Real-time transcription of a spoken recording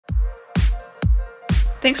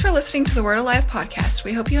Thanks for listening to the Word Alive podcast.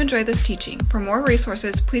 We hope you enjoy this teaching. For more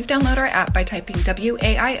resources, please download our app by typing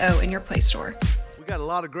WAIO in your Play Store. We've got a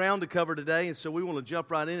lot of ground to cover today, and so we want to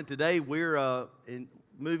jump right in. And today we're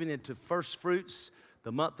moving into First Fruits,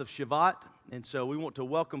 the month of Shavuot. And so we want to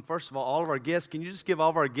welcome, first of all of our guests. Can you just give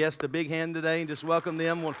all of our guests a big hand today and just welcome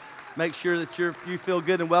them? We'll make sure that you feel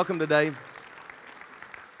good and welcome today.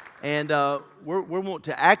 And we want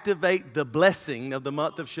to activate the blessing of the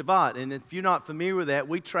month of Shavuot. And if you're not familiar with that,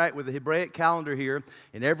 we track with the Hebraic calendar here.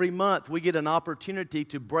 And every month we get an opportunity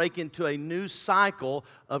to break into a new cycle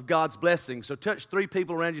of God's blessing. So touch three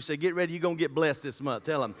people around you, say, get ready, you're going to get blessed this month.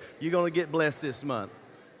 Tell them, you're going to get blessed this month.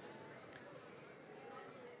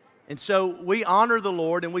 And so we honor the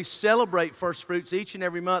Lord and we celebrate first fruits each and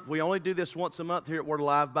every month. We only do this once a month here at Word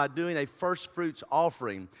Alive by doing a first fruits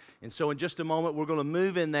offering. And so in just a moment, we're going to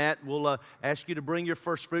move in that. We'll ask you to bring your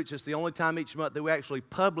first fruits. It's the only time each month that we actually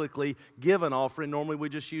publicly give an offering. Normally, we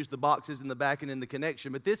just use the boxes in the back and in the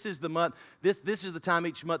connection. But this is the month, this is the time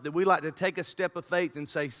each month that we like to take a step of faith and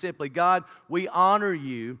say simply, God, we honor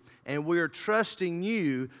you and we are trusting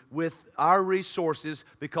you with our resources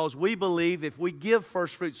because we believe if we give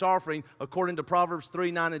first fruits offering, according to Proverbs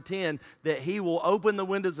 3, 9, and 10, that He will open the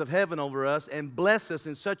windows of heaven over us and bless us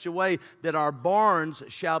in such a way that our barns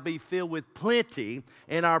shall be filled with plenty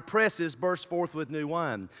and our presses burst forth with new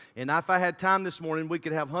wine. And if I had time this morning, we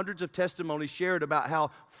could have hundreds of testimonies shared about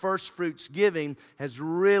how first fruits giving has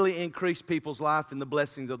really increased people's life in the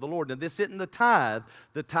blessings of the Lord. Now, this isn't the tithe.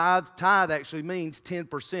 The tithe actually means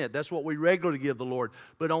 10%. That's what we regularly give the Lord.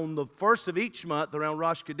 But on the first of each month, around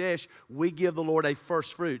Rosh Chodesh, we give the Lord a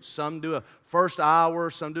first fruits. Some do a first hour,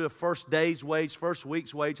 some do a first day's wage, first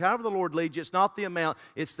week's wage. However the Lord leads you, it's not the amount,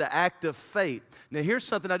 it's the act of faith. Now, here's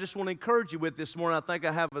something I just want to encourage you with this morning. I think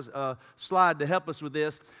I have a slide to help us with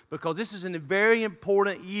this because this is a very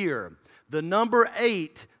important year. The number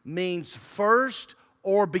 8 means first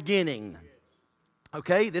or beginning.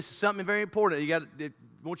 Okay, this is something very important. I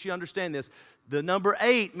want you to understand this. The number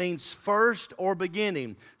 8 means first or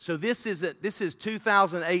beginning. So this is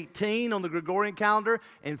 2018 on the Gregorian calendar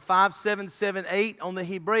and 5778 on the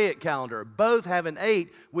Hebraic calendar. Both have an 8,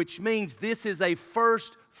 which means this is a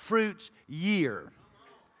first fruits year.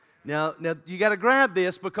 Now you got to grab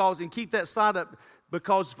this and keep that slide up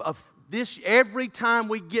because of this. Every time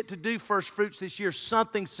we get to do first fruits this year,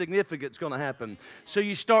 something significant is going to happen. So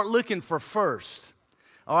you start looking for first.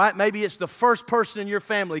 All right, maybe it's the first person in your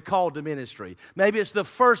family called to ministry. Maybe it's the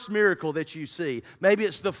first miracle that you see. Maybe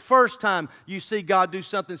it's the first time you see God do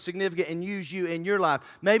something significant and use you in your life.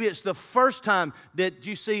 Maybe it's the first time that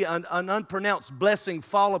you see an unpronounced blessing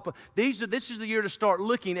fall upon. This is the year to start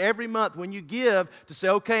looking every month when you give to say,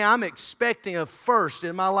 okay, I'm expecting a first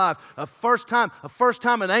in my life. A first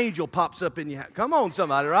time an angel pops up in your house. Come on,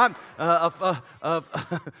 somebody, right?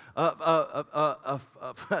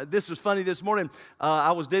 This was funny this morning.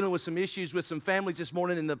 I was dealing with some issues with some families this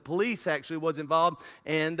morning, and the police actually was involved,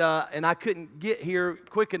 and I couldn't get here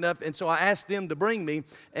quick enough, and so I asked them to bring me,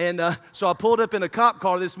 and so I pulled up in a cop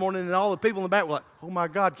car this morning, and all the people in the back were like, "Oh my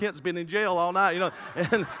God, Kent's been in jail all night," you know,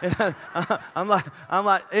 and I'm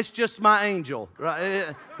like, it's just my angel,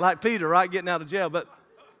 right? Like Peter, right, getting out of jail, but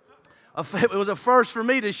it was a first for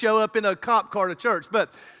me to show up in a cop car to church,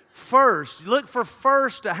 but. First, look for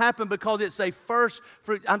first to happen because it's a first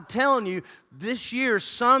fruit. I'm telling you, this year,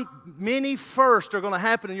 many firsts are going to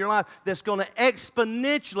happen in your life that's going to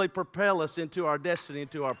exponentially propel us into our destiny,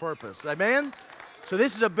 into our purpose. Amen? So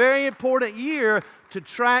this is a very important year to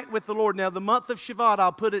track with the Lord. Now, the month of Shavuot,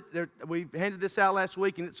 I'll put it there. We handed this out last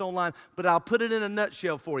week and it's online, but I'll put it in a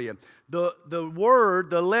nutshell for you. The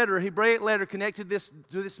letter, Hebraic letter connected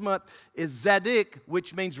to this month is Zadik,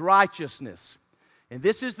 which means righteousness. And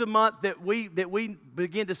this is the month that we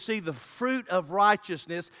begin to see the fruit of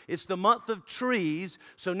righteousness. It's the month of trees.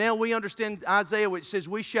 So now we understand Isaiah, which says,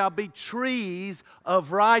 we shall be trees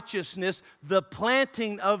of righteousness, the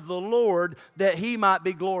planting of the Lord, that He might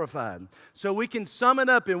be glorified. So we can sum it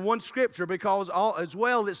up in one scripture because as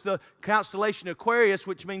well it's the constellation Aquarius,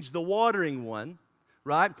 which means the watering one.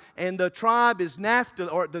 Right? And the tribe is Naphtali,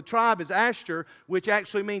 or the tribe is Asher, which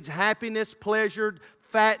actually means happiness, pleasure,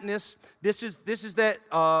 fatness. This is that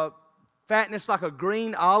fatness like a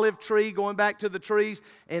green olive tree, going back to the trees.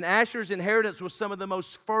 And Asher's inheritance was some of the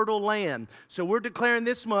most fertile land. So we're declaring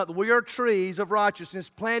this month we are trees of righteousness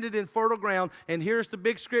planted in fertile ground. And here's the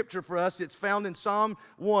big scripture for us. It's found in Psalm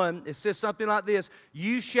 1. It says something like this: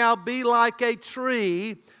 "You shall be like a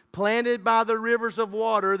tree planted by the rivers of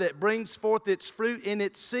water that brings forth its fruit in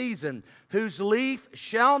its season, whose leaf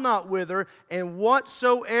shall not wither, and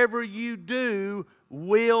whatsoever you do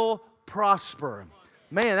will prosper."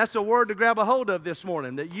 Man, that's a word to grab a hold of this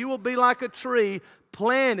morning, that you will be like a tree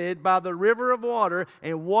planted by the river of water,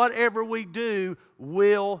 and whatever we do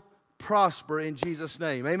will prosper in Jesus'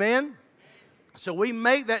 name. Amen? So we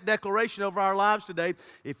make that declaration over our lives today.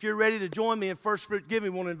 If you're ready to join me in First Fruit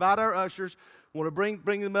Giving, we want to invite our ushers. We want to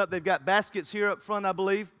bring them up. They've got baskets here up front, I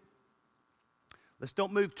believe. Let's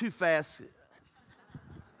don't move too fast.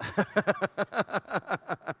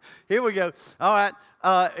 Here we go. All right.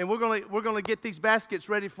 And we're gonna get these baskets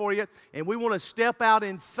ready for you. And we want to step out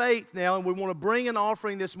in faith now, and we want to bring an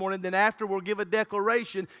offering this morning. Then after, we'll give a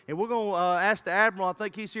declaration, and we're going to ask the Admiral, I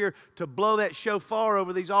think he's here, to blow that shofar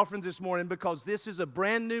over these offerings this morning, because this is a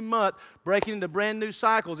brand new month breaking into brand new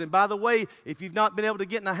cycles. And by the way, if you've not been able to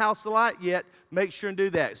get in the house of light yet, make sure and do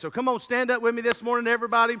that. So come on, stand up with me this morning,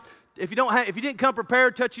 everybody. If you didn't come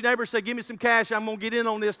prepared, touch your neighbor, say, give me some cash. I'm going to get in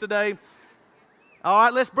on this today. All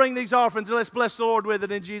right, let's bring these offerings and let's bless the Lord with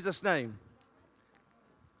it in Jesus' name.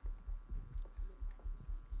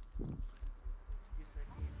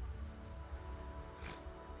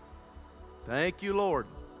 Thank you, Lord.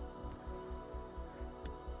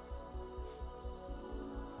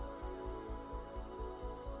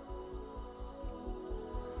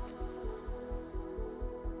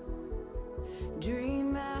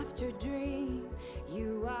 Dream after dream,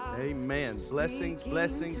 you are. Amen. Blessings,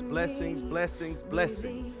 blessings, blessings, blessings,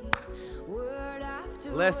 blessings. Word after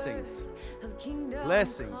Blessings. word of kingdom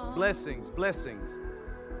Blessings, come. blessings, blessings.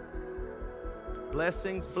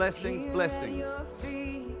 Blessings, blessings, Here blessings. at your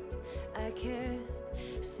feet, I can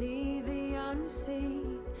see the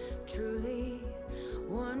unseen. Truly,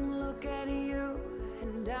 one look at you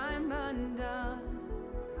and I'm undone.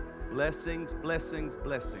 Blessings, blessings,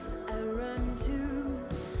 blessings. I run to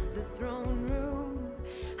the throne room.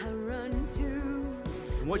 I run to.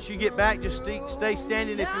 And once you get back, just stay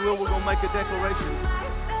standing, if you will. We're going to make a declaration.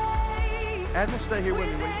 Admiral, stay here with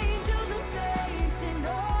me, will you?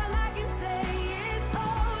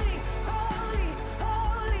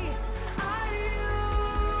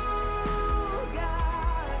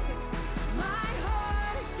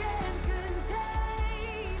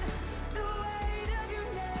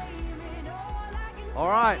 All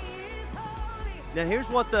right. Now, here's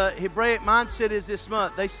what the Hebraic mindset is this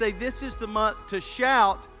month. They say this is the month to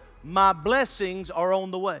shout, my blessings are on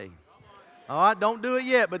the way. All right, don't do it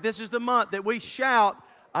yet, but this is the month that we shout,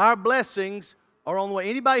 our blessings are on the way.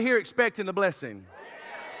 Anybody here expecting a blessing?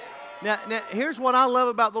 Now, here's what I love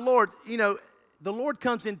about the Lord. You know, the Lord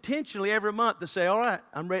comes intentionally every month to say, all right,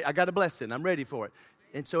 I'm ready. I got a blessing. I'm ready for it.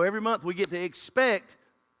 And so every month we get to expect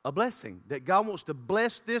a blessing, that God wants to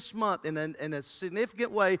bless this month in a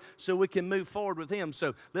significant way so we can move forward with Him.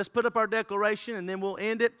 So let's put up our declaration, and then we'll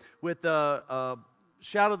end it with a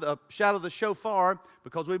shout of the shofar,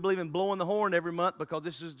 because we believe in blowing the horn every month, because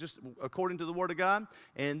this is just according to the Word of God.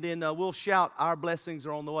 And then we'll shout, our blessings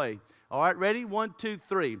are on the way. All right, ready? 1, 2,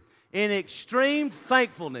 3. In extreme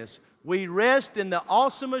thankfulness, we rest in the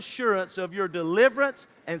awesome assurance of your deliverance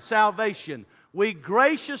and salvation. We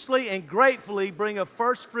graciously and gratefully bring a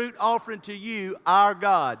first fruit offering to you, our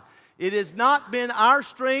God. It has not been our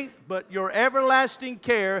strength, but your everlasting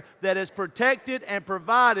care that has protected and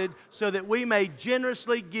provided so that we may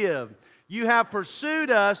generously give. You have pursued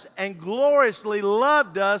us and gloriously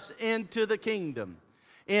loved us into the kingdom.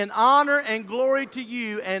 In honor and glory to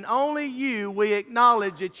you, and only you, we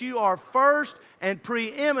acknowledge that you are first and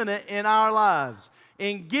preeminent in our lives.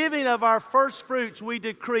 In giving of our first fruits, we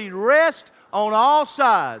decree rest on all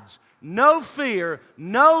sides, no fear,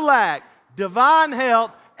 no lack, divine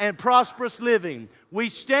health, and prosperous living. We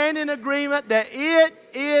stand in agreement that it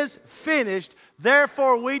is finished.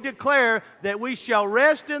 Therefore, we declare that we shall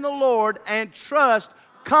rest in the Lord and trust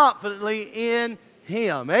confidently in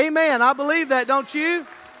Him. Amen. I believe that, don't you?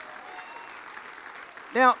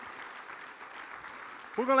 Now,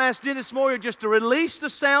 we're going to ask Dennis Moyer just to release the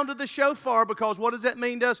sound of the shofar, because what does that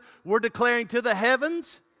mean to us? We're declaring to the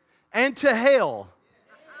heavens and to hell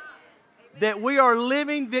that we are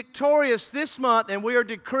living victorious this month, and we are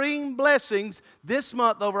decreeing blessings this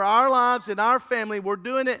month over our lives and our family. We're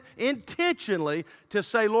doing it intentionally to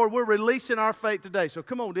say, Lord, we're releasing our faith today. So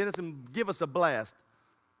come on, Dennis, and give us a blast.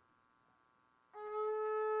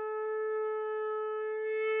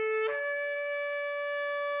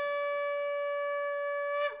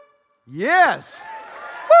 Yes.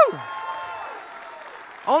 Woo.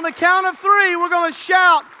 On the count of 3, we're going to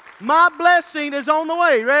shout, my blessing is on the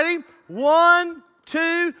way. Ready? 1,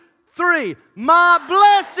 2, 3. My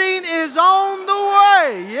blessing is on the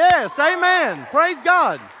way. Yes, amen. Praise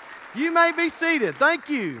God. You may be seated. Thank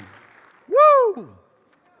you. Woo!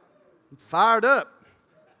 Fired up.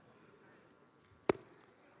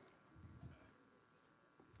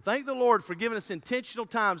 Thank the Lord for giving us intentional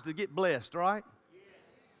times to get blessed, right?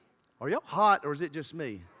 Are y'all hot or is it just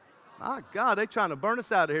me? My God, they're trying to burn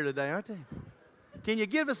us out of here today, aren't they? Can you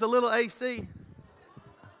give us a little AC?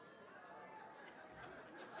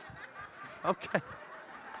 Okay.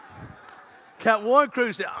 Got one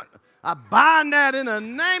crew said, I bind that in the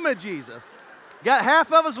name of Jesus. Got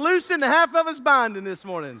half of us loosing and half of us binding this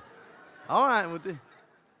morning. All right.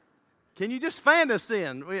 Can you just fan us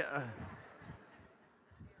in?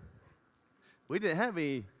 We didn't have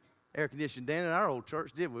any air conditioning down in our old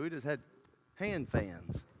church, did we? We just had hand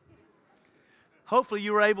fans. Hopefully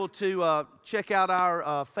you were able to check out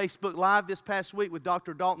our Facebook Live this past week with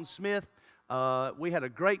Dr. Dalton Smith. We had a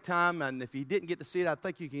great time, and if you didn't get to see it, I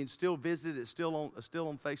think you can still visit it. It's still on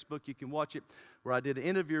Facebook. You can watch it, where I did an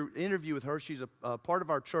interview with her. She's a part of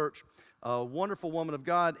our church, a wonderful woman of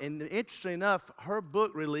God. And interestingly enough, her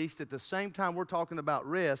book released at the same time we're talking about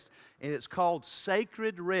rest, and it's called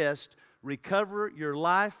Sacred Rest, Recover Your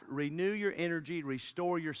Life, Renew Your Energy,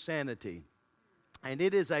 Restore Your Sanity. And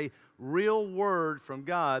it is a real word from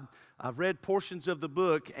God. I've read portions of the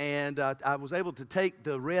book, and I was able to take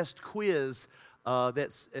the rest quiz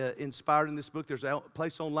that's inspired in this book. There's a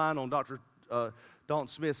place online on Dr. Dalton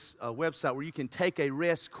Smith's website where you can take a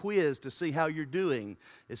rest quiz to see how you're doing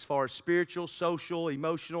as far as spiritual, social,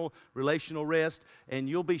 emotional, relational rest, and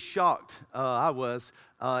you'll be shocked. I was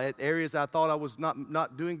at areas I thought I was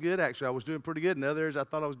not doing good. Actually, I was doing pretty good. In other areas I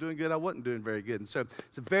thought I was doing good, I wasn't doing very good. And so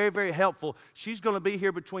it's very, very helpful. She's going to be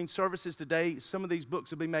here between services today. Some of these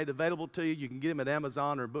books will be made available to you. You can get them at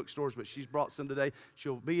Amazon or bookstores, but she's brought some today.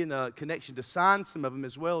 She'll be in a connection to sign some of them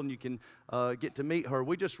as well, and you can get to meet her.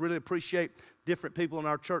 We just really appreciate different people in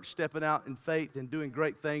our church stepping out in faith and doing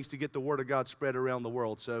great things to get the Word of God spread around the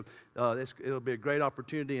world. So it'll be a great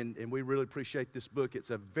opportunity, and we really appreciate this book.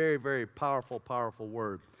 It's a very, very powerful, powerful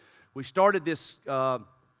word. We started this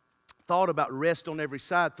thought about rest on every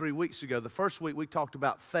side 3 weeks ago. The first week we talked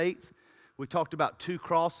about faith. We talked about 2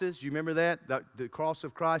 crosses. Do you remember that? The cross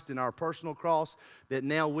of Christ and our personal cross, that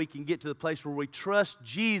now we can get to the place where we trust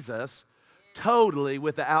Jesus totally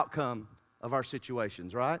with the outcome of our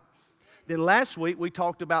situations, right? Then last week, we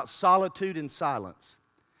talked about solitude and silence.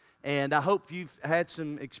 And I hope you've had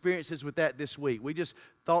some experiences with that this week. We just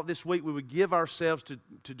thought this week we would give ourselves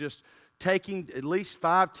to just taking at least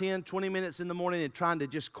 5, 10, 20 minutes in the morning and trying to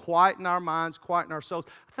just quieten our minds, quieten our souls.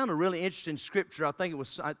 I found a really interesting scripture. I think it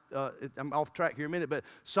was, I'm off track here in a minute, but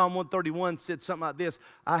Psalm 131 said something like this: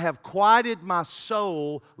 I have quieted my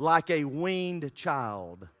soul like a weaned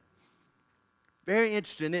child. Very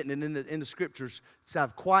interesting, isn't it, in the scriptures? It's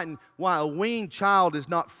I've quietened. Why? A weaned child is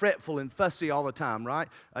not fretful and fussy all the time, right?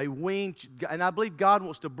 And I believe God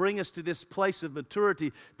wants to bring us to this place of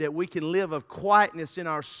maturity that we can live of quietness in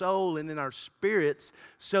our soul and in our spirits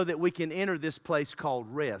so that we can enter this place called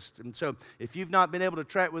rest. And so if you've not been able to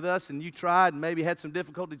track with us and you tried and maybe had some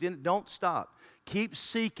difficulties in it, don't stop. Keep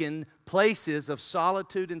seeking places of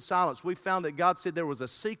solitude and silence. We found that God said there was a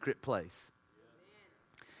secret place.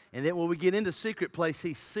 And then when we get into secret place,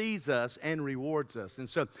 He sees us and rewards us. And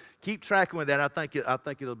so keep tracking with that. I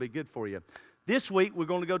think it'll be good for you. This week, we're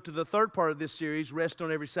going to go to the third part of this series, Rest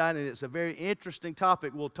on Every Side, and it's a very interesting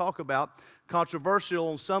topic we'll talk about. Controversial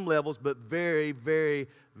on some levels, but very, very,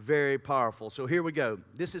 very powerful. So here we go.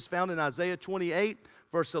 This is found in Isaiah 28,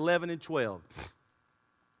 verse 11 and 12.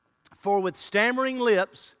 For with stammering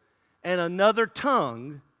lips and another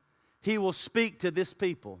tongue, He will speak to this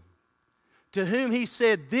people, to whom He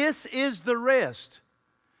said, this is the rest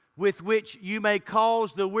with which you may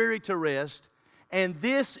cause the weary to rest, and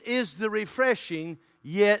this is the refreshing,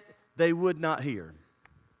 yet they would not hear.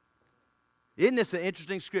 Isn't this an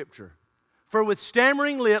interesting scripture? For with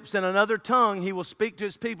stammering lips and another tongue He will speak to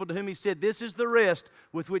His people, to whom He said, this is the rest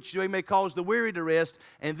with which you may cause the weary to rest,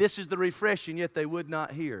 and this is the refreshing, yet they would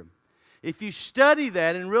not hear. If you study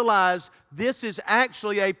that and realize this is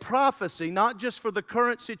actually a prophecy, not just for the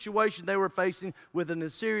current situation they were facing with an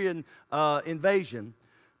Assyrian invasion,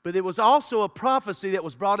 but it was also a prophecy that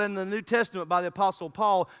was brought in the New Testament by the Apostle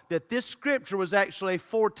Paul, that this scripture was actually a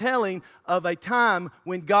foretelling of a time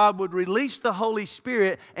when God would release the Holy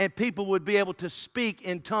Spirit and people would be able to speak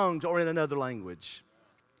in tongues or in another language.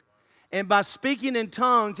 And by speaking in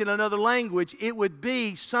tongues in another language, it would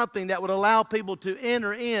be something that would allow people to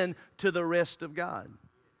enter into the rest of God.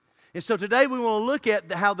 And so today we want to look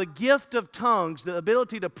at how the gift of tongues, the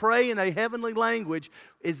ability to pray in a heavenly language,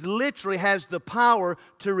 literally has the power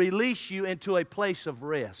to release you into a place of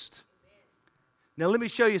rest. Now let me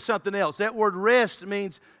show you something else. That word rest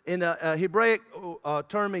means, in a Hebraic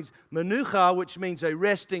term, means menucha, which means a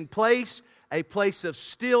resting place, a place of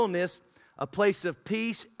stillness, a place of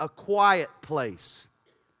peace, a quiet place.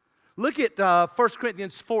 Look at 1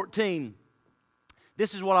 Corinthians 14.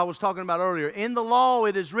 This is what I was talking about earlier. In the law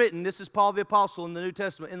it is written, this is Paul the Apostle in the New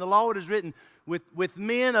Testament. In the law it is written, with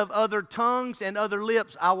men of other tongues and other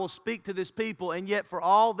lips I will speak to this people, and yet for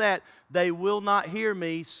all that they will not hear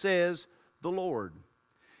me, says the Lord.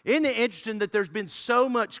 Isn't it interesting that there's been so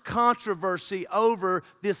much controversy over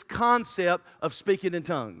this concept of speaking in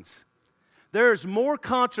tongues? There's more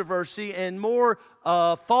controversy and more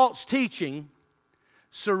false teaching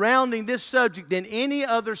surrounding this subject than any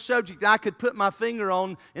other subject I could put my finger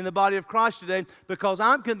on in the body of Christ today, because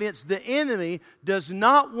I'm convinced the enemy does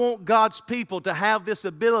not want God's people to have this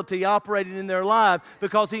ability operating in their life,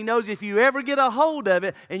 because he knows if you ever get a hold of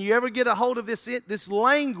it and you ever get a hold of this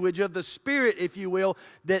language of the Spirit, if you will,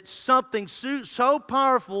 that something so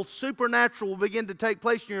powerful, supernatural will begin to take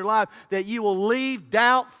place in your life that you will leave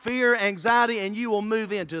doubt, fear, anxiety, and you will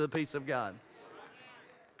move into the peace of God.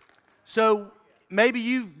 So maybe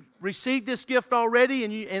you've received this gift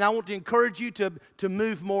already, and I want to encourage you to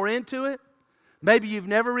move more into it. Maybe you've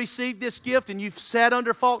never received this gift and you've sat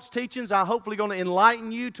under false teachings. I'm hopefully going to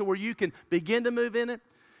enlighten you to where you can begin to move in it.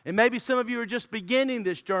 And maybe some of you are just beginning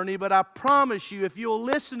this journey, but I promise you, if you'll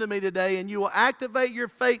listen to me today and you will activate your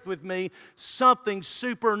faith with me, something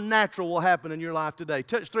supernatural will happen in your life today.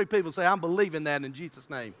 Touch 3 people and say, I'm believing that in Jesus'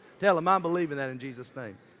 name. Tell them, I'm believing that in Jesus'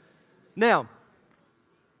 name. Now,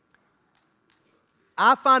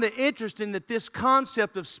 I find it interesting that this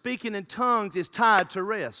concept of speaking in tongues is tied to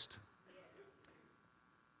rest.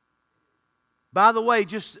 By the way,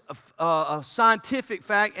 just a scientific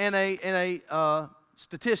fact and a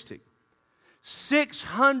statistic.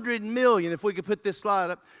 600 million, if we could put this slide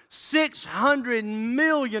up, 600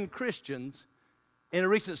 million Christians in a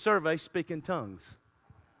recent survey speak in tongues.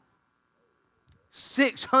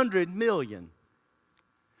 600 million.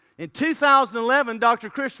 In 2011, Dr.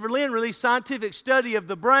 Christopher Lynn released a scientific study of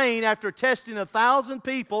the brain after testing 1,000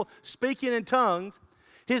 people speaking in tongues.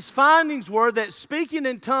 His findings were that speaking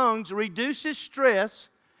in tongues reduces stress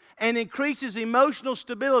and increases emotional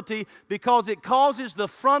stability because it causes the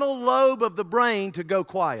frontal lobe of the brain to go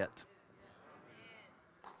quiet.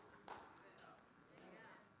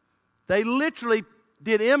 They literally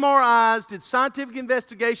did MRIs, did scientific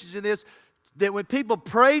investigations in this, that when people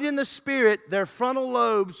prayed in the Spirit, their frontal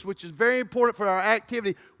lobes, which is very important for our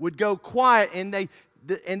activity, would go quiet. And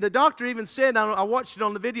the doctor even said, I watched it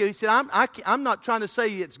on the video, he said, I'm not trying to say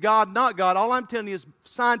it's God, not God. All I'm telling you is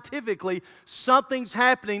scientifically, something's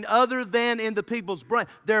happening other than in the people's brain.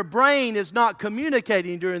 Their brain is not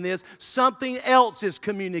communicating during this. Something else is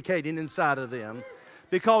communicating inside of them,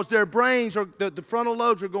 because their brains, the frontal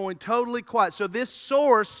lobes are going totally quiet. So this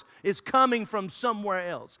source is coming from somewhere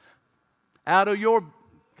else. Out of your,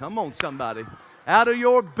 come on somebody, out of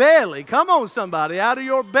your belly, come on somebody, out of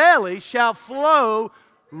your belly shall flow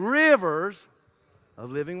rivers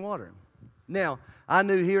of living water. Now, I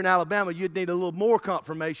knew here in Alabama you'd need a little more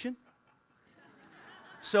confirmation.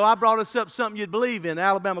 So I brought us up something you'd believe in,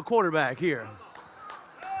 Alabama quarterback here.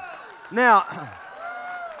 Now,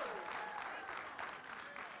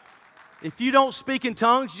 if you don't speak in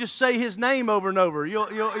tongues, just say his name over and over. You'll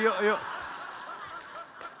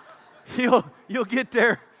get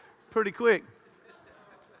there pretty quick.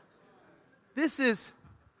 This is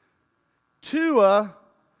Tua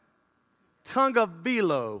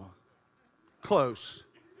Tagovailoa. Close.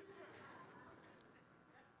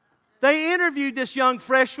 They interviewed this young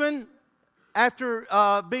freshman after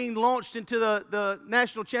being launched into the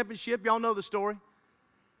national championship. Y'all know the story.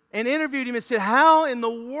 And interviewed him and said, how in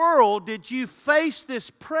the world did you face this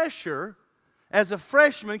pressure as a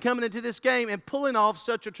freshman coming into this game and pulling off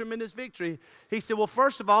such a tremendous victory? He said, well,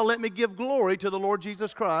 first of all, let me give glory to the Lord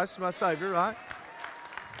Jesus Christ, my Savior, right?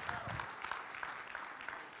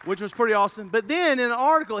 Which was pretty awesome. But then in an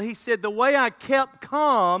article, he said, the way I kept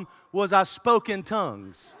calm was I spoke in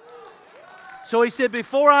tongues. So he said,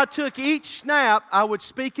 before I took each snap, I would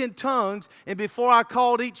speak in tongues, and before I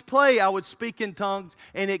called each play, I would speak in tongues,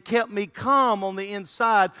 and it kept me calm on the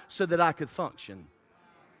inside so that I could function.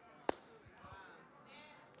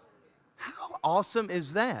 How awesome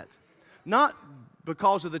is that? Not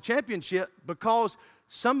because of the championship, because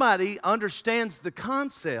somebody understands the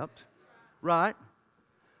concept, right,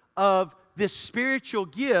 of this spiritual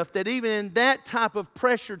gift, that even in that type of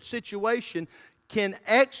pressured situation can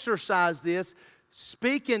exercise this,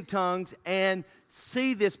 speak in tongues, and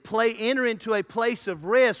see this play enter into a place of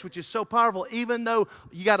rest, which is so powerful. Even though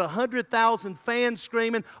you got 100,000 fans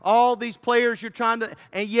screaming, all these players you're trying to,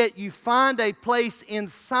 and yet you find a place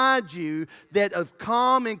inside you that of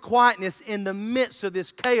calm and quietness in the midst of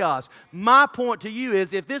this chaos. My point to you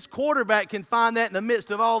is, if this quarterback can find that in the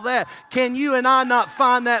midst of all that, can you and I not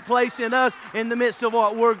find that place in us in the midst of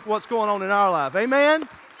what's going on in our life? Amen?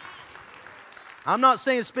 I'm not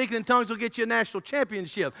saying speaking in tongues will get you a national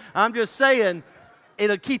championship. I'm just saying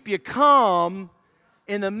it'll keep you calm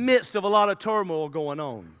in the midst of a lot of turmoil going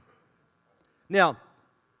on. Now,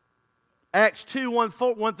 Acts 2, 1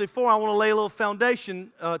 through 4, I want to lay a little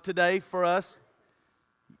foundation today for us.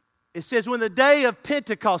 It says, when the day of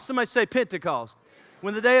Pentecost, somebody say Pentecost.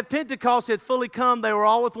 When the day of Pentecost had fully come, they were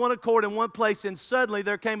all with one accord in one place, and suddenly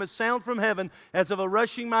there came a sound from heaven as of a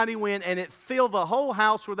rushing mighty wind, and it filled the whole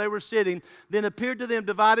house where they were sitting. Then appeared to them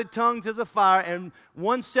divided tongues as a fire, and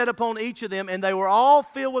one sat upon each of them, and they were all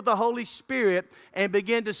filled with the Holy Spirit, and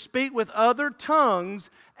began to speak with other tongues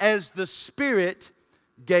as the Spirit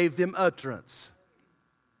gave them utterance.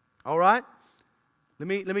 All right? Let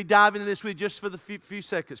me dive into this with you just for the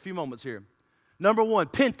few moments here. Number one,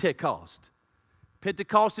 Pentecost.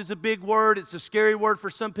 Pentecost is a big word. It's a scary word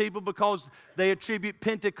for some people because they attribute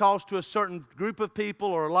Pentecost to a certain group of people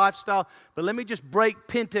or a lifestyle. But let me just break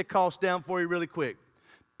Pentecost down for you really quick.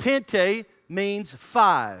 Pente means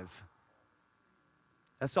 5.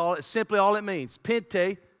 That's all. It's simply all it means.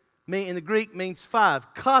 Pente in the Greek means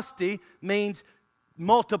 5. Kosti means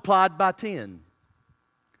multiplied by 10.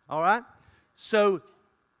 All right? So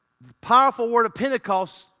the powerful word of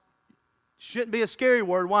Pentecost shouldn't be a scary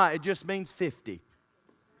word. Why? It just means 50.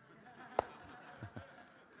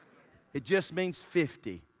 It just means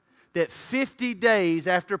 50. That 50 days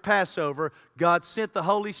after Passover, God sent the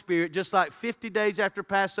Holy Spirit. Just like 50 days after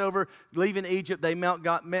Passover, leaving Egypt, they met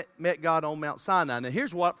God on Mount Sinai. Now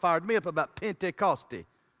here's what fired me up about Pentecoste.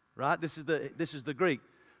 Right? This is the Greek.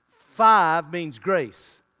 5 means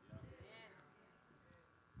grace.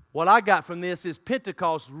 What I got from this is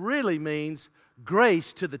Pentecost really means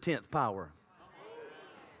grace to the 10th power.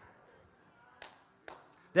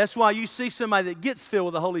 That's why you see somebody that gets filled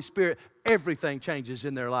with the Holy Spirit, everything changes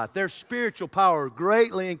in their life. Their spiritual power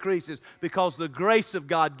greatly increases because the grace of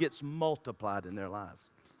God gets multiplied in their lives.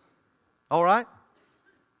 All right?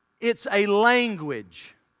 It's a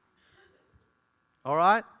language. All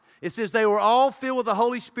right? It says they were all filled with the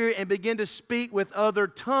Holy Spirit and began to speak with other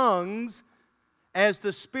tongues as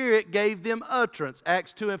the Spirit gave them utterance.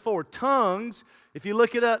 Acts 2 and 4. Tongues, if you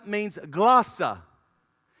look it up, means glossa.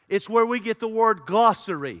 It's where we get the word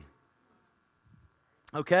glossary.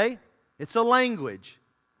 Okay? It's a language.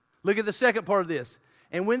 Look at the second part of this.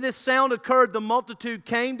 And when this sound occurred, the multitude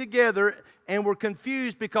came together and were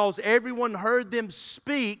confused because everyone heard them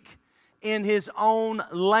speak in his own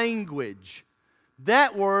language.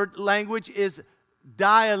 That word, language, is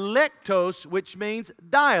dialectos, which means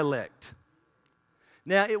dialect.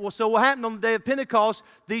 Now, so what happened on the day of Pentecost,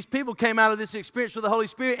 these people came out of this experience with the Holy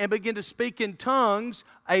Spirit and began to speak in tongues,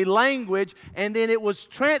 a language, and then it was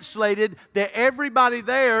translated that everybody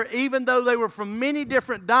there, even though they were from many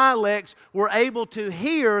different dialects, were able to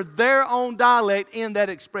hear their own dialect in that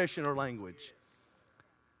expression or language.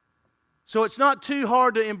 So it's not too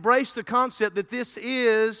hard to embrace the concept that this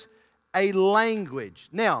is a language.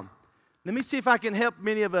 Now, let me see if I can help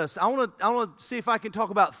many of us. I want to see if I can talk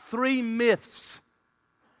about 3 myths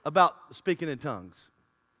about speaking in tongues.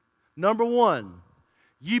 Number 1,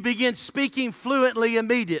 you begin speaking fluently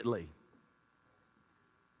immediately.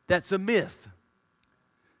 That's a myth.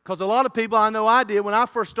 Because a lot of people, I know I did, when I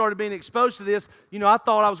first started being exposed to this, I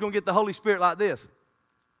thought I was going to get the Holy Spirit like this.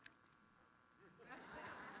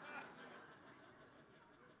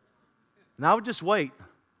 And I would just wait.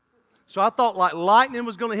 So I thought like lightning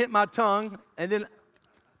was going to hit my tongue, and then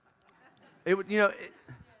it would, and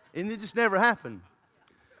it just never happened.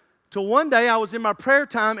 Till one day I was in my prayer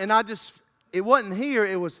time, and it wasn't here,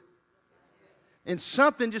 and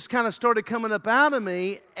something just kind of started coming up out of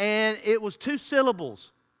me, and it was 2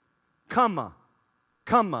 syllables. Comma.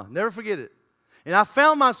 Never forget it. And I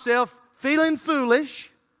found myself feeling foolish,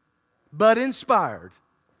 but inspired.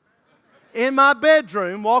 In my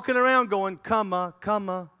bedroom, walking around going, comma.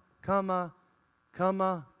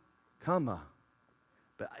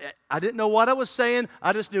 But I didn't know what I was saying.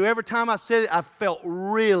 I just knew every time I said it, I felt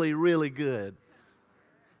really, really good.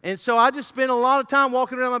 And so I just spent a lot of time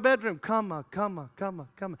walking around my bedroom, comma.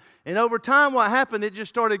 And over time, what happened, it just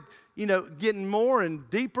started, getting more and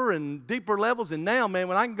deeper levels. And now, man,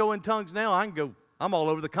 when I can go in tongues now, I'm all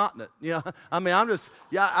over the continent.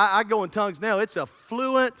 I go in tongues now. It's a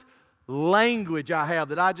fluent language I have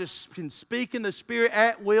that I just can speak in the Spirit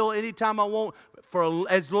at will anytime I want for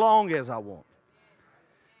as long as I want.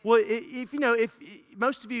 Well, if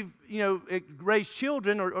most of you, raise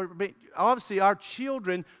children, or obviously our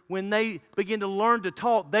children, when they begin to learn to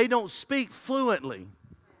talk, they don't speak fluently.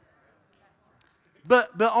 But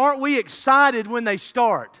aren't we excited when they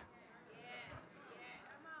start?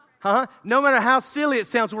 Huh? No matter how silly it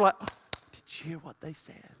sounds, we're like, oh, did you hear what they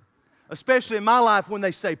said? Especially in my life when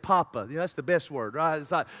they say Papa. That's the best word, right?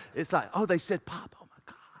 It's like, oh, they said Papa. Oh, my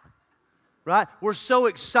God. Right? We're so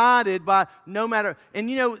excited by no matter, and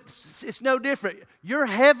it's no different. Your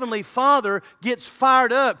Heavenly Father gets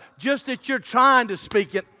fired up just that you're trying to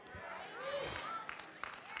speak it.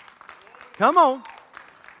 Come on.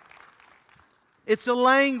 It's a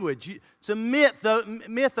language. It's a myth, though,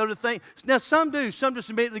 to think. Now, some do. Some just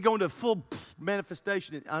immediately go into full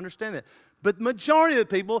manifestation. I understand that. But the majority of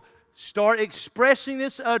the people start expressing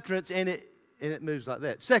this utterance, and it moves like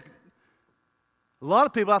that. Second, a lot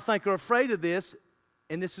of people, I think, are afraid of this,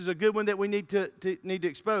 and this is a good one that we need to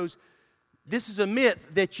expose. This is a myth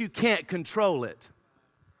that you can't control it.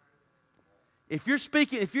 If you're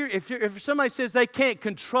speaking, if somebody says they can't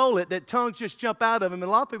control it, that tongues just jump out of them, and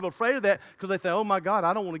a lot of people are afraid of that because they think, oh my God,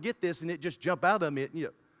 I don't want to get this, and it just jump out of me.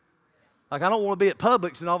 Like I don't want to be at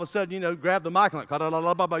Publix and all of a sudden, grab the mic and like, I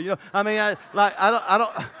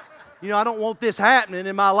don't want this happening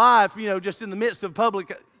in my life, just in the midst of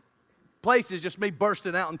public places, just me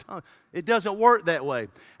bursting out in tongues. It doesn't work that way.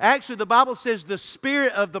 Actually, the Bible says the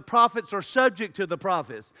spirit of the prophets are subject to the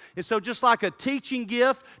prophets. And so just like a teaching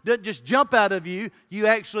gift doesn't just jump out of you, you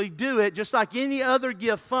actually do it. Just like any other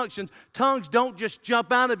gift functions, tongues don't just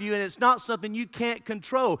jump out of you, and it's not something you can't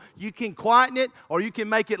control. You can quieten it, or you can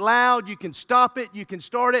make it loud, you can stop it, you can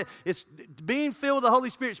start it. It's being filled with the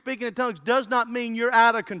Holy Spirit, speaking in tongues, does not mean you're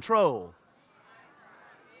out of control.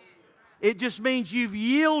 It just means you've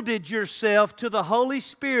yielded yourself to the Holy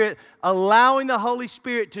Spirit, allowing the Holy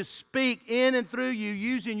Spirit to speak in and through you,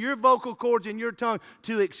 using your vocal cords and your tongue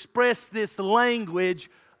to express this language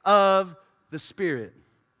of the Spirit.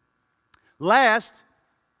 Last,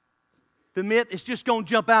 the myth is just going to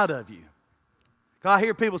jump out of you. I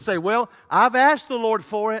hear people say, well, I've asked the Lord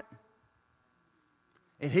for it,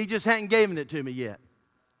 and He just hadn't given it to me yet.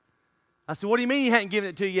 I said, what do you mean He hadn't given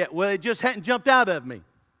it to you yet? Well, it just hadn't jumped out of me.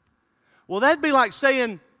 Well, that'd be like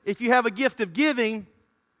saying if you have a gift of giving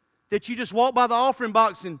that you just walk by the offering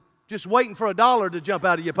box and just waiting for $1 to jump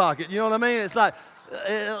out of your pocket. You know what I mean? It's like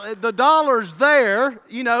the $1's there,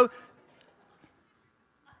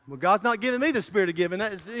 Well, God's not giving me the spirit of giving.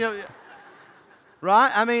 That is,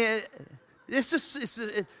 right? I mean,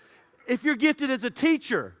 if you're gifted as a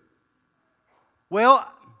teacher, well,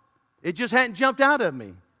 it just hadn't jumped out of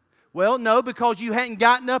me. Well, no, because you hadn't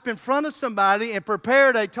gotten up in front of somebody and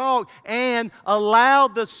prepared a talk and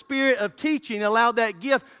allowed the spirit of teaching, allowed that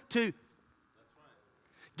gift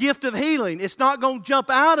of healing. It's not going to jump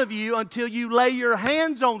out of you until you lay your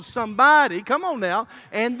hands on somebody. Come on now.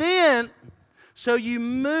 And then, so you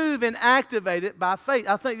move and activate it by faith.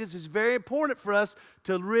 I think this is very important for us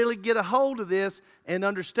to really get a hold of this and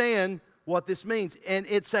understand what this means. And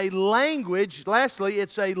it's a language, lastly,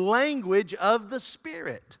 it's a language of the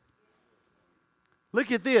Spirit. Look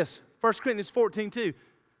at this, 1 Corinthians 14:2.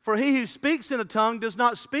 For he who speaks in a tongue does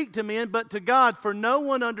not speak to men, but to God, for no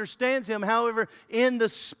one understands him. However, in the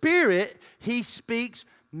Spirit, he speaks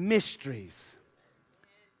mysteries.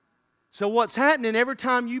 So what's happening every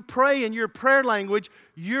time you pray in your prayer language,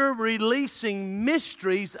 you're releasing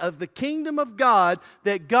mysteries of the kingdom of God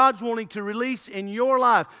that God's wanting to release in your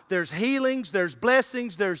life. There's healings, there's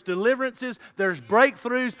blessings, there's deliverances, there's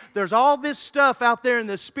breakthroughs. There's all this stuff out there in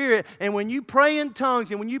the Spirit. And when you pray in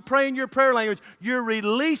tongues and when you pray in your prayer language, you're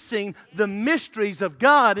releasing the mysteries of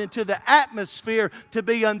God into the atmosphere to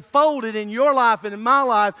be unfolded in your life and in my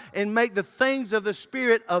life and make the things of the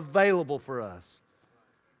Spirit available for us.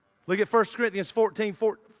 Look at 1 Corinthians 14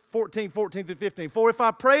 through 15. For if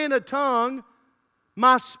I pray in a tongue,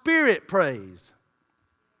 my spirit prays.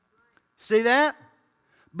 See that?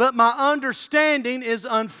 But my understanding is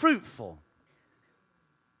unfruitful.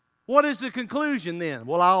 What is the conclusion then?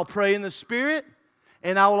 Well, I'll pray in the Spirit,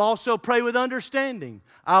 and I will also pray with understanding.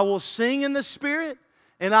 I will sing in the Spirit,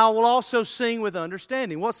 and I will also sing with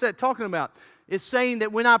understanding. What's that talking about? It's saying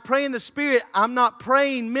that when I pray in the Spirit, I'm not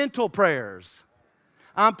praying mental prayers.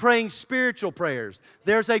 I'm praying spiritual prayers.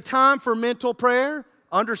 There's a time for mental prayer,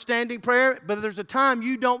 understanding prayer, but there's a time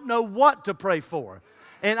you don't know what to pray for.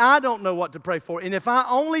 and I don't know what to pray for. And if I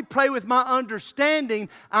only pray with my understanding,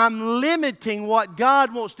 I'm limiting what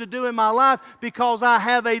God wants to do in my life because I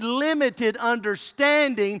have a limited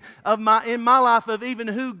understanding in my life of even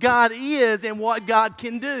who God is and what God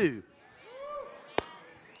can do.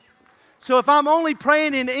 So if I'm only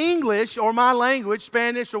praying in English or my language,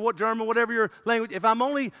 Spanish or what, German, whatever your language, if I'm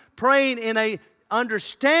only praying in a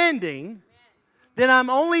understanding, then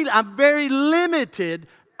I'm very limited.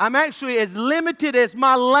 I'm actually as limited as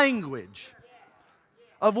my language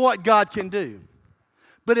of what God can do.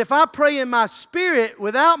 But if I pray in my spirit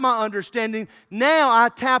without my understanding, now I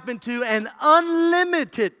tap into an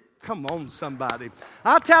unlimited, come on somebody,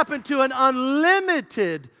 I tap into an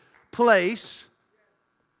unlimited place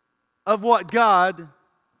of what God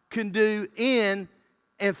can do in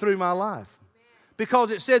and through my life. Because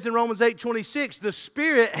it says in Romans 8:26, the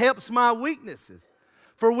Spirit helps my weaknesses.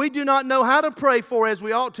 For we do not know how to pray for as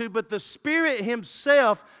we ought to, but the Spirit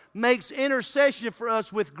Himself makes intercession for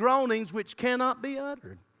us with groanings which cannot be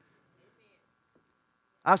uttered.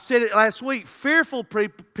 I said it last week, fearful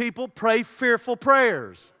people pray fearful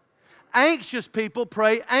prayers. Anxious people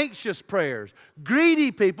pray anxious prayers.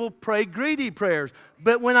 Greedy people pray greedy prayers.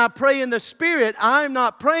 But when I pray in the Spirit, I'm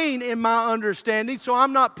not praying in my understanding, so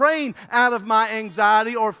I'm not praying out of my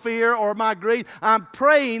anxiety or fear or my greed. I'm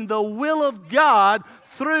praying the will of God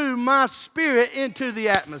through my spirit into the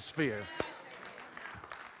atmosphere.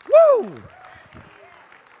 Woo!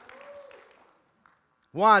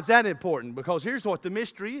 Why is that important? Because here's what the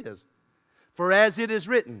mystery is. For as it is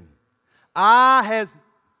written, eye has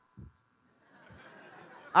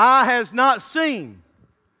not seen,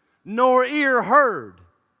 nor ear heard,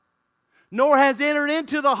 nor has entered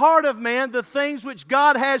into the heart of man the things which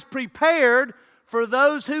God has prepared for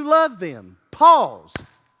those who love them. Pause.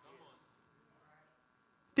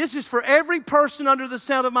 This is for every person under the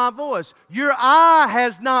sound of my voice. Your eye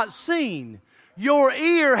has not seen, your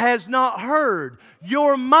ear has not heard,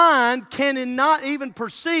 your mind cannot even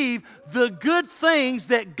perceive the good things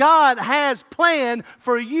that God has planned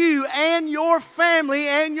for you and your family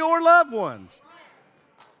and your loved ones.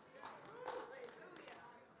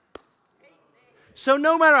 So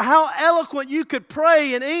no matter how eloquent you could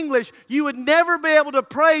pray in English, you would never be able to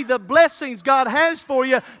pray the blessings God has for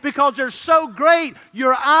you because they're so great,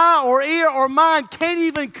 your eye or ear or mind can't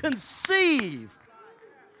even conceive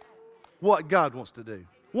what God wants to do.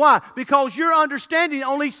 Why? Because your understanding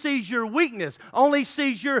only sees your weakness, only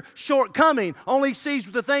sees your shortcoming, only sees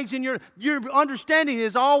the things in your understanding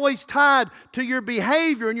is always tied to your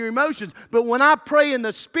behavior and your emotions. But when I pray in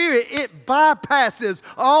the Spirit, it bypasses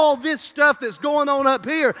all this stuff that's going on up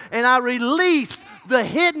here, and I release the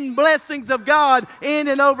hidden blessings of God in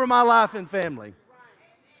and over my life and family.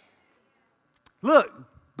 Look,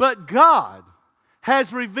 but God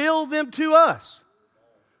has revealed them to us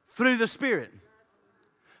through the Spirit.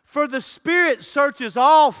 For the Spirit searches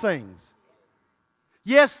all things.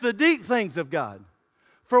 Yes, the deep things of God.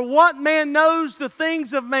 For what man knows the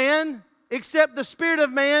things of man except the Spirit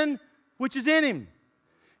of man which is in him?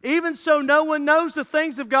 Even so, no one knows the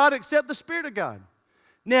things of God except the Spirit of God.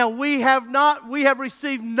 Now, we have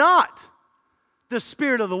received not the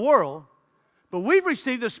spirit of the world, but we've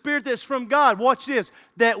received the Spirit that's from God. Watch this.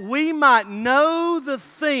 That we might know the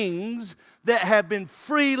things that have been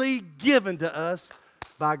freely given to us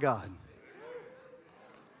by God.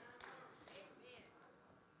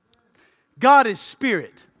 God is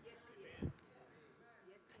spirit.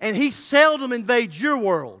 And He seldom invades your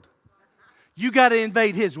world. You got to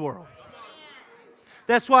invade His world.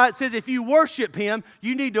 That's why it says if you worship Him,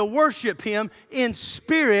 you need to worship Him in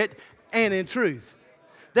spirit and in truth.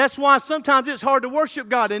 That's why sometimes it's hard to worship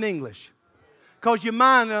God in English. Because your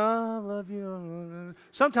mind, oh, I love you.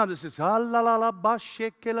 Sometimes it says, and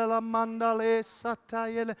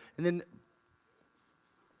then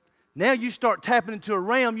now you start tapping into a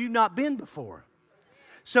realm you've not been before.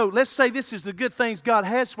 So let's say this is the good things God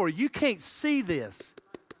has for you. You can't see this.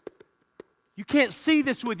 You can't see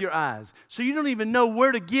this with your eyes. So you don't even know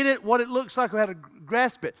where to get it, what it looks like, or how to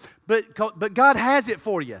grasp it. But God has it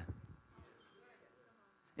for you.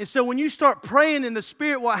 And so when you start praying in the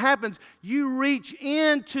Spirit, what happens? You reach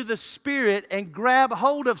into the Spirit and grab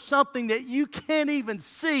hold of something that you can't even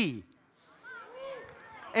see.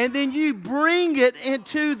 And then you bring it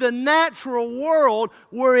into the natural world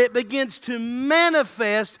where it begins to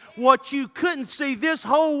manifest what you couldn't see. This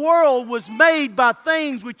whole world was made by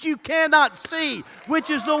things which you cannot see, which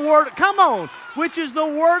is the Word. Come on. Which is the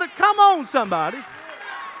Word. Come on, somebody.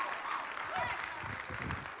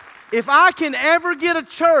 If I can ever get a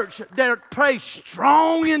church that prays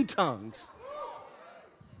strong in tongues,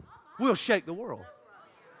 we'll shake the world.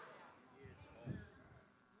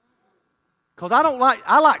 Because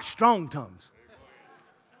I like strong tongues.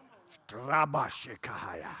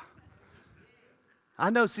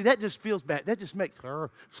 I know, see, that just feels bad. That just makes I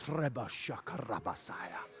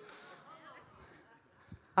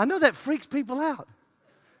know that freaks people out.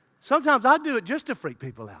 Sometimes I do it just to freak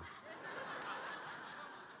people out.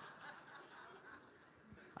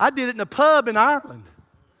 I did it in a pub in Ireland.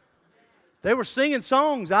 They were singing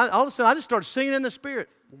songs. All of a sudden, I just started singing in the Spirit,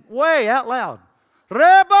 way out loud.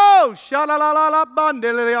 Rebo, shalalala,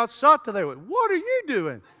 bandelilia, sata. They went, what are you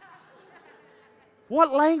doing?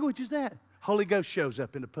 What language is that? Holy Ghost shows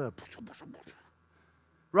up in the pub.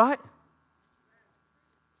 Right?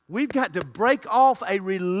 We've got to break off a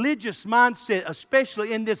religious mindset,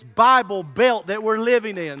 especially in this Bible belt that we're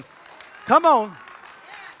living in. Come on.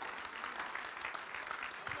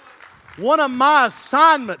 One of my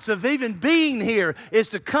assignments of even being here is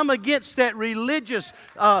to come against that religious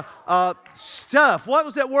stuff. What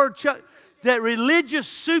was that word, Chuck? That religious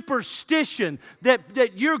superstition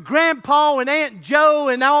that your grandpa and Aunt Joe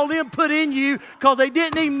and all them put in you because they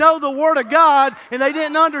didn't even know the Word of God and they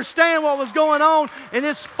didn't understand what was going on. And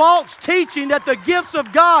this false teaching that the gifts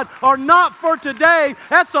of God are not for today,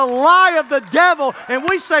 that's a lie of the devil. And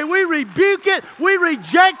we say we rebuke it, we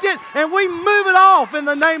reject it, and we move it off in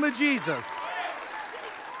the name of Jesus.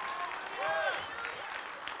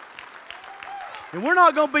 And we're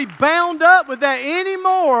not going to be bound up with that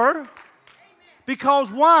anymore.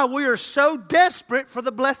 Because why? We are so desperate for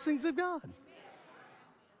the blessings of God.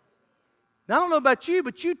 Now, I don't know about you,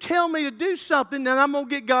 but you tell me to do something and I'm going to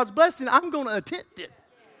get God's blessing, I'm going to attempt it.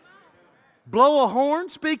 Blow a horn,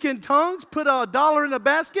 speak in tongues, put $1 in a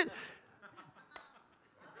basket.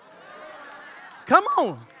 Come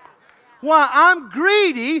on. Why? I'm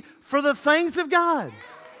greedy for the things of God.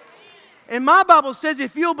 And my Bible says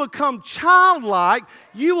if you'll become childlike,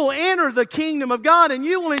 you will enter the kingdom of God and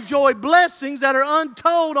you will enjoy blessings that are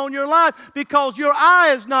untold on your life because your eye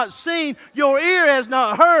has not seen, your ear has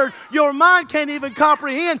not heard, your mind can't even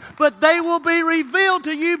comprehend, but they will be revealed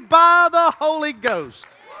to you by the Holy Ghost.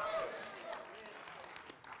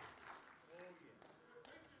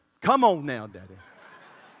 Come on now, Daddy.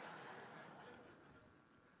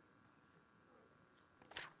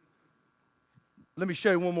 Let me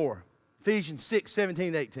show you one more. Ephesians 6,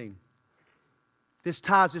 17, 18. This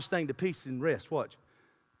ties this thing to peace and rest. Watch.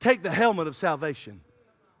 Take the helmet of salvation.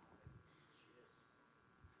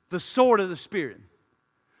 The sword of the Spirit,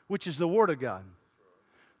 which is the Word of God.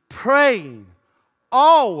 Praying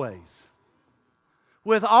always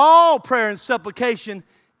with all prayer and supplication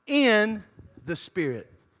in the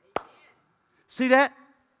Spirit. See that?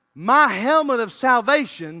 My helmet of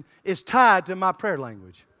salvation is tied to my prayer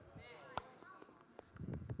language.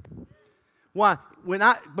 Why?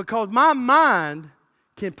 Because my mind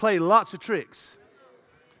can play lots of tricks.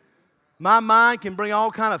 My mind can bring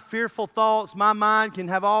all kind of fearful thoughts. My mind can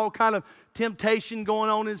have all kind of temptation going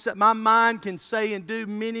on inside. My mind can say and do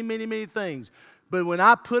many, many, many things. But when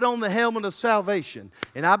I put on the helmet of salvation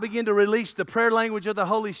and I begin to release the prayer language of the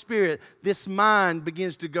Holy Spirit, this mind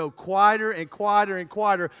begins to go quieter and quieter and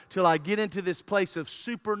quieter till I get into this place of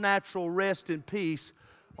supernatural rest and peace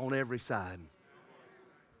on every side.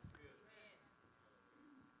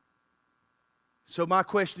 So my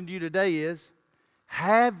question to you today is,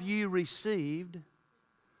 have you received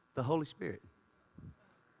the Holy Spirit?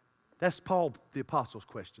 That's Paul the Apostle's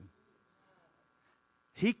question.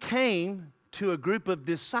 He came to a group of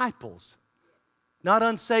disciples, not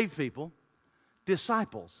unsaved people,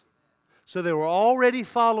 disciples. So they were already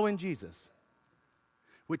following Jesus,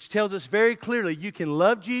 which tells us very clearly you can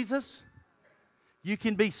love Jesus, you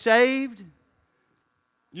can be saved,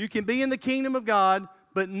 you can be in the kingdom of God,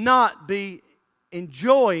 but not be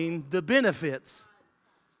enjoying the benefits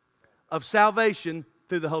of salvation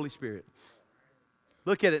through the Holy Spirit.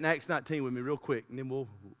 Look at it in Acts 19 with me real quick, and then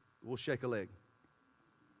we'll shake a leg.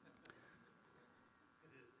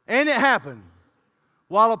 And it happened,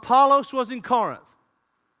 while Apollos was in Corinth,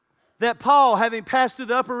 that Paul, having passed through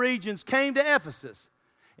the upper regions, came to Ephesus.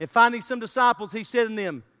 And finding some disciples, he said to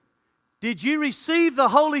them, "Did you receive the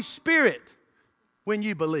Holy Spirit when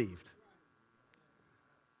you believed?"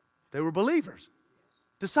 They were believers,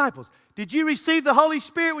 disciples. "Did you receive the Holy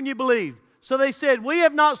Spirit when you believed?" So they said, "We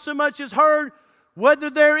have not so much as heard whether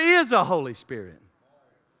there is a Holy Spirit."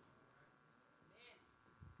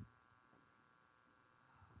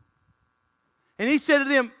 And he said to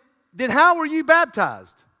them, "Then how were you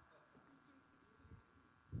baptized?"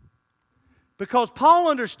 Because Paul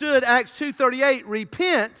understood Acts 2:38,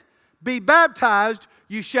 repent, be baptized,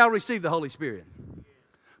 you shall receive the Holy Spirit.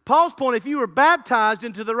 Paul's point, if you were baptized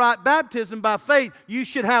into the right baptism by faith, you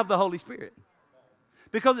should have the Holy Spirit.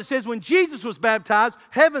 Because it says when Jesus was baptized,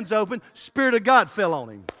 heavens opened, Spirit of God fell on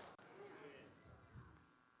him.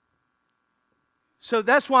 So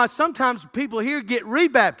that's why sometimes people here get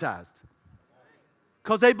rebaptized.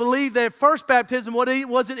 Because they believe their first baptism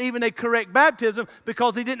wasn't even a correct baptism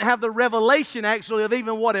because they didn't have the revelation actually of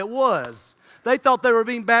even what it was. They thought they were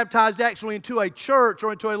being baptized actually into a church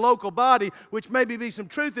or into a local body, which maybe be some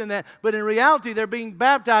truth in that. But in reality, they're being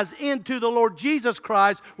baptized into the Lord Jesus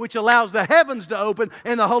Christ, which allows the heavens to open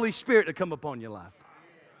and the Holy Spirit to come upon your life.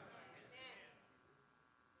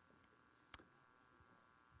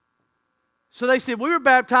 So they said, we were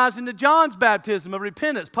baptized into John's baptism of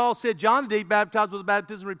repentance. Paul said John indeed baptized with the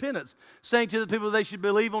baptism of repentance, saying to the people they should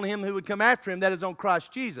believe on him who would come after him, that is on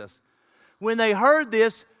Christ Jesus. When they heard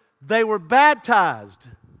this, they were baptized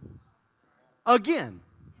again.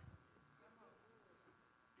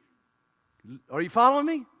 Are you following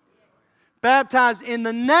me? Baptized in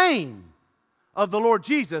the name of the Lord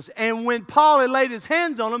Jesus. And when Paul had laid his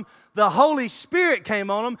hands on them, the Holy Spirit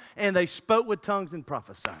came on them, and they spoke with tongues and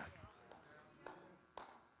prophesied.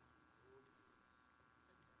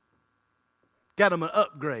 Got them an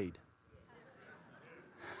upgrade.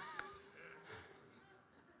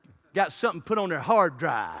 Got something put on their hard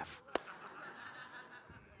drive.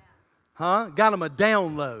 Got them a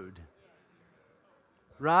download.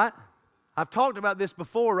 Right? I've talked about this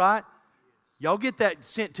before, right? Y'all get that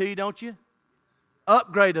sent to you, don't you?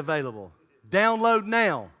 Upgrade available. Download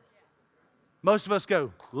now. Most of us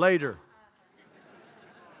go, later.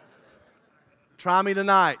 Try me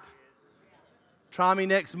tonight. Try me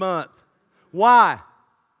next month. Why?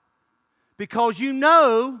 Because you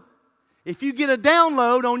know if you get a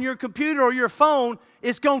download on your computer or your phone,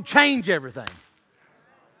 it's going to change everything.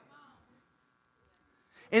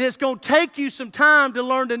 And it's going to take you some time to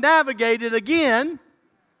learn to navigate it again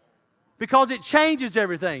because it changes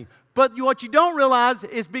everything. But what you don't realize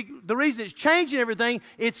is the reason it's changing everything,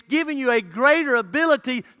 it's giving you a greater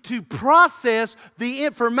ability to process the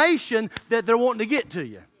information that they're wanting to get to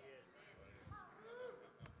you.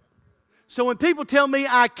 So when people tell me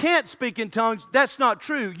I can't speak in tongues, that's not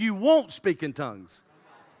true. You won't speak in tongues.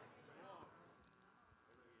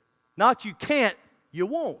 Not you can't, you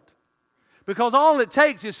won't. Because all it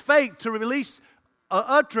takes is faith to release an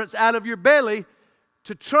utterance out of your belly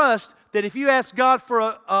to trust that if you ask God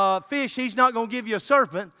for a fish, He's not going to give you a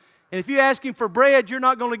serpent. And if you ask Him for bread, you're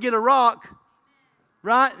not going to get a rock.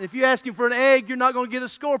 Right? If you ask Him for an egg, you're not going to get a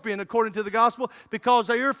scorpion according to the gospel, because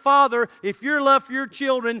your Father, if your love for your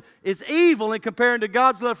children is evil in comparing to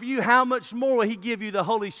God's love for you, how much more will He give you the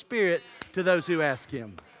Holy Spirit to those who ask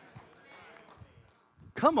Him?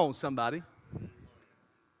 Come on, somebody.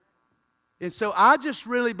 And so I just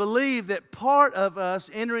really believe that part of us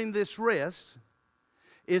entering this rest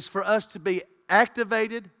is for us to be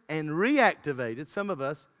activated and reactivated, some of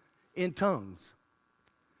us, in tongues.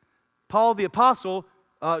 Paul the Apostle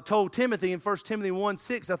told Timothy in 1 Timothy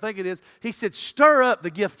 1:6, I think it is, he said, stir up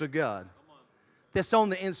the gift of God that's on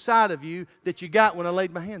the inside of you that you got when I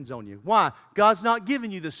laid my hands on you. Why? God's not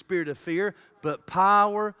giving you the spirit of fear, but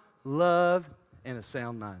power, love, and a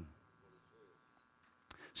sound mind.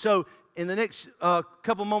 So in the next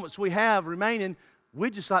couple moments we have remaining,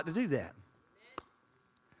 we'd just like to do that.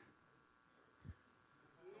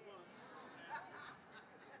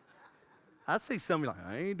 I see somebody like,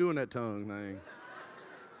 I ain't doing that tongue thing.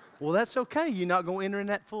 Well, that's okay. You're not going to enter in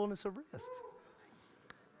that fullness of rest.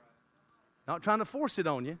 Not trying to force it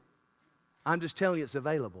on you. I'm just telling you it's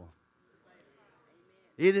available.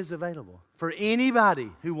 It is available for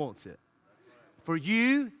anybody who wants it. For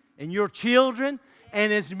you and your children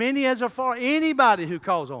and as many as are far, anybody who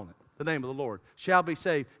calls on it, the name of the Lord, shall be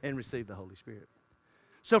saved and receive the Holy Spirit.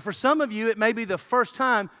 So for some of you, it may be the first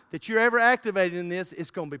time that you're ever activated in this.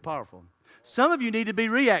 It's going to be powerful. Some of you need to be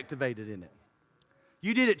reactivated in it.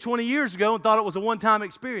 You did it 20 years ago and thought it was a one-time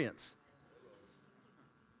experience.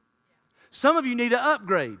 Some of you need to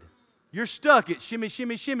upgrade. You're stuck at shimmy,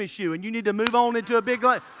 shimmy, shimmy, shoo, and you need to move on into a big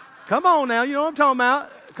life. Come on now, you know what I'm talking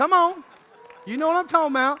about. Come on. You know what I'm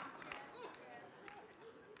talking about.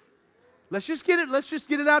 Let's just get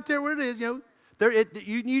it out there where it is. You know,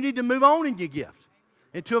 you need to move on in your gift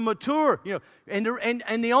into a mature. You know,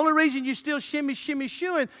 and the only reason you still shimmy, shimmy,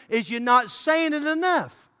 shooing is you're not saying it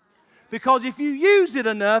enough. Because if you use it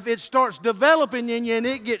enough, it starts developing in you and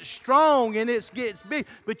it gets strong and it gets big.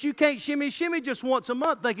 But you can't shimmy, shimmy just once a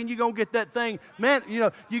month thinking you're going to get that thing. Man, you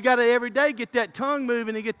know, you got to every day get that tongue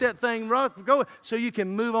moving and get that thing going so you can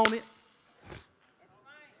move on it.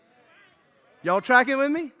 Y'all tracking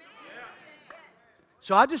with me?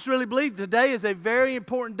 So I just really believe today is a very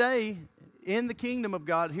important day in the kingdom of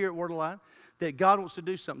God here at Word Alive, that God wants to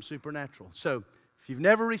do something supernatural. So if you've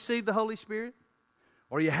never received the Holy Spirit,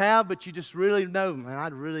 or you have, but you just really know, man,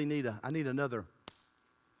 I need another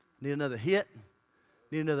hit,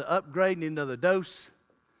 need another upgrade, need another dose.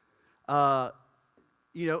 Or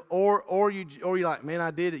you're like, man,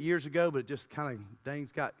 I did it years ago, but it just kind of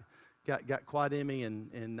things got quiet in me,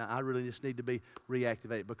 and I really just need to be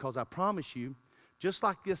reactivated. Because I promise you, just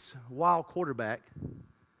like this wild quarterback,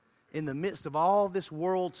 in the midst of all this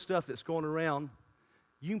world stuff that's going around,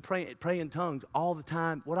 you can pray in tongues all the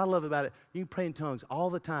time. What I love about it, you can pray in tongues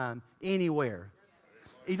all the time, anywhere.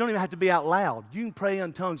 You don't even have to be out loud. You can pray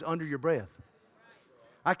in tongues under your breath.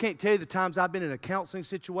 I can't tell you the times I've been in a counseling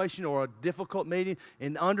situation or a difficult meeting,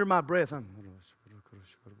 and under my breath,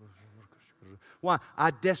 why?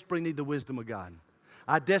 I desperately need the wisdom of God.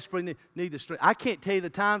 I desperately need the strength. I can't tell you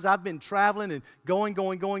the times I've been traveling and going,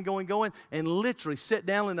 and literally sit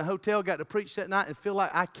down in the hotel, got to preach that night, and feel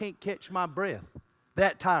like I can't catch my breath.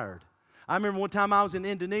 That tired. I remember one time I was in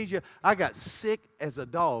Indonesia, I got sick as a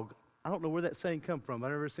dog. I don't know where that saying come from.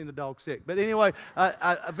 I've never seen a dog sick. But anyway,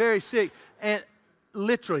 very sick. And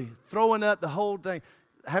literally throwing up the whole thing,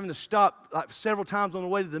 having to stop like several times on the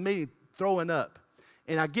way to the meeting, throwing up.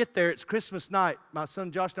 And I get there, it's Christmas night. My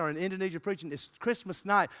son Josh and I are in Indonesia preaching. It's Christmas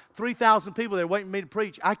night. 3,000 people there waiting for me to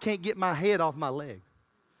preach. I can't get my head off my legs.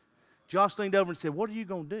 Josh leaned over and said, "What are you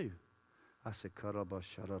going to do?" I said,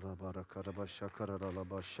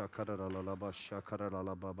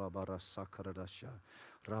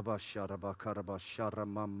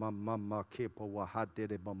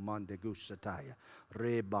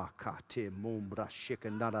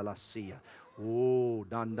 Oh,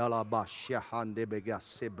 dandala basha hande bega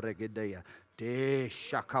sebregedea. De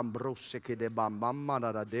shakambroseke de bamama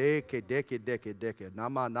da deke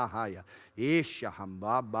nama nahaya. Isha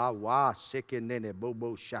hambaba wa seke nene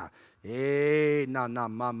bobo sha. Na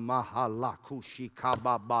mama halakushi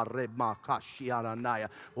kababa rema kashiaranaya.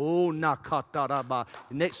 Oh, nakataraba.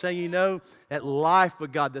 Next thing you know, at Life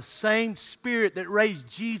with God, the same Spirit that raised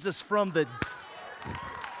Jesus from the.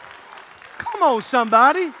 Come on,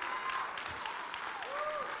 somebody.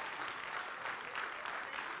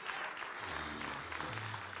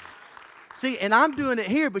 See, and I'm doing it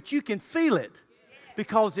here, but you can feel it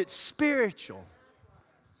because it's spiritual.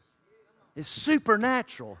 It's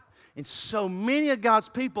supernatural. And so many of God's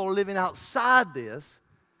people are living outside this.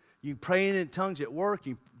 You praying in tongues at work.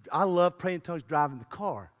 I love praying in tongues driving the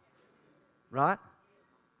car. Right?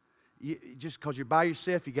 Just because you're by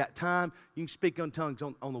yourself, you got time, you can speak in tongues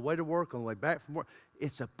on the way to work, on the way back from work.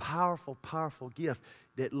 It's a powerful, powerful gift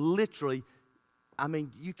that literally, I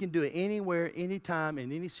mean, you can do it anywhere, anytime,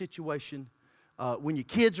 in any situation. When your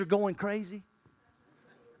kids are going crazy,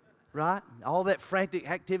 right? All that frantic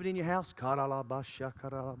activity in your house.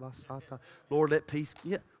 Lord, let peace.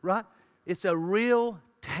 Yeah, right? It's a real,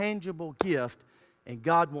 tangible gift, and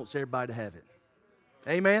God wants everybody to have it.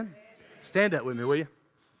 Amen? Stand up with me, will you?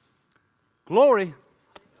 Glory.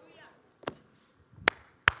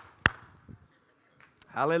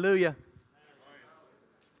 Hallelujah.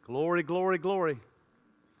 Glory, glory, glory.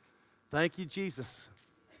 Thank you, Jesus.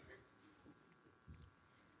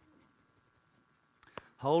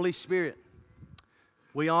 Holy Spirit,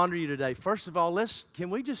 we honor you today. First of all,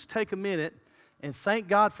 can we just take a minute and thank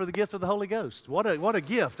God for the gift of the Holy Ghost? What a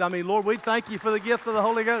gift. I mean, Lord, we thank you for the gift of the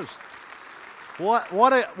Holy Ghost.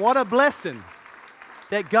 What a blessing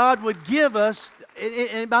that God would give us.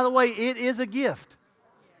 And by the way, it is a gift.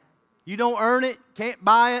 You don't earn it, can't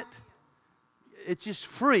buy it. It's just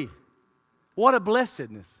free. What a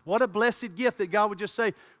blessedness. What a blessed gift that God would just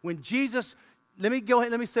say, when Jesus, let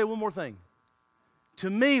me say one more thing. To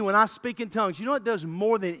me, when I speak in tongues, you know what does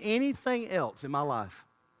more than anything else in my life?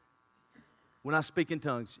 When I speak in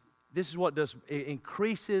tongues, this is what does. It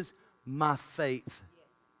increases my faith.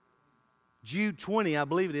 Jude 20, I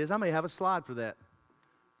believe it is. I may have a slide for that.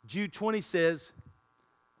 Jude 20 says,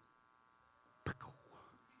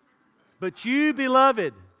 "But you,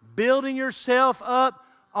 beloved, building yourself up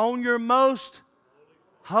on your most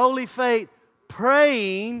holy faith,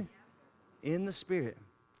 praying in the Spirit."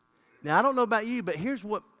 Now, I don't know about you, but here's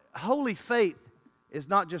what holy faith is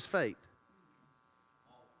not just faith.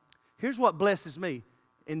 Here's what blesses me,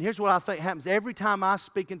 and here's what I think happens every time I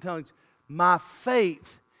speak in tongues. My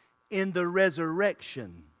faith in the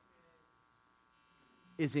resurrection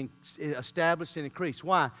is established and increased.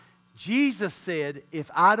 Why? Jesus said, if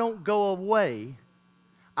I don't go away,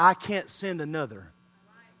 I can't send another.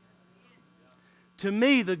 To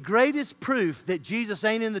me, the greatest proof that Jesus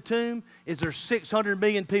ain't in the tomb is there's 600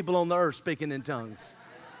 million people on the earth speaking in tongues.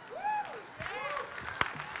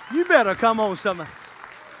 You better come on, something.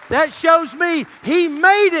 That shows me he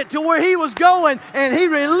made it to where he was going and he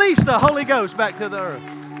released the Holy Ghost back to the earth.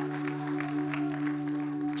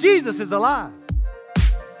 Jesus is alive.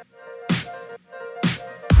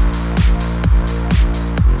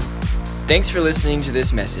 Thanks for listening to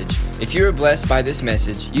this message. If you were blessed by this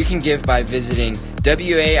message, you can give by visiting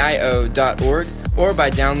waio.org or by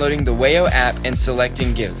downloading the Waio app and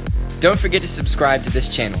selecting Give. Don't forget to subscribe to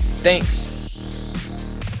this channel. Thanks.